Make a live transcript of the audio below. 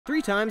3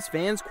 times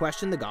fans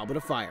question the Goblet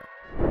of Fire.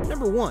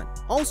 Number 1.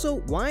 Also,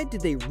 why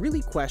did they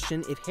really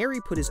question if Harry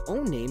put his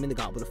own name in the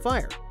Goblet of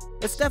Fire?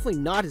 That's definitely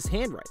not his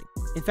handwriting.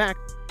 In fact,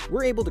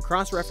 we're able to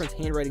cross-reference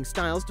handwriting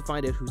styles to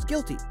find out who's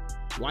guilty.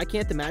 Why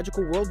can't the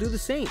magical world do the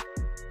same?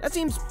 That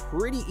seems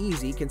pretty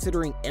easy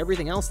considering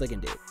everything else they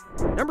can do.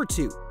 Number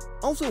 2.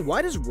 Also,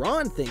 why does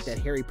Ron think that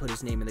Harry put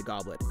his name in the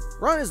goblet?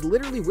 Ron is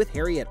literally with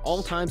Harry at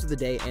all times of the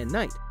day and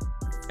night.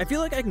 I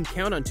feel like I can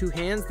count on 2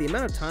 hands the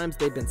amount of times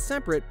they've been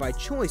separate by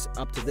choice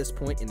up to this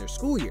point in their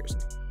school years.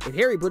 If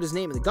Harry put his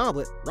name in the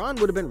goblet, Ron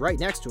would have been right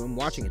next to him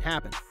watching it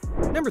happen.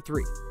 Number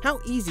 3. How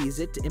easy is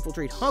it to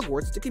infiltrate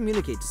Hogwarts to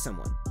communicate to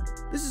someone?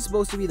 This is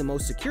supposed to be the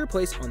most secure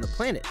place on the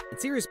planet, and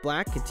Sirius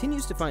Black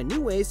continues to find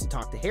new ways to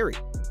talk to Harry.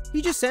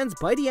 He just sends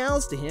Bitey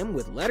Owls to him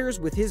with letters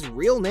with his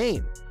real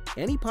name,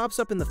 and he pops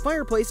up in the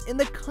fireplace in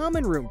the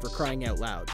common room for crying out loud.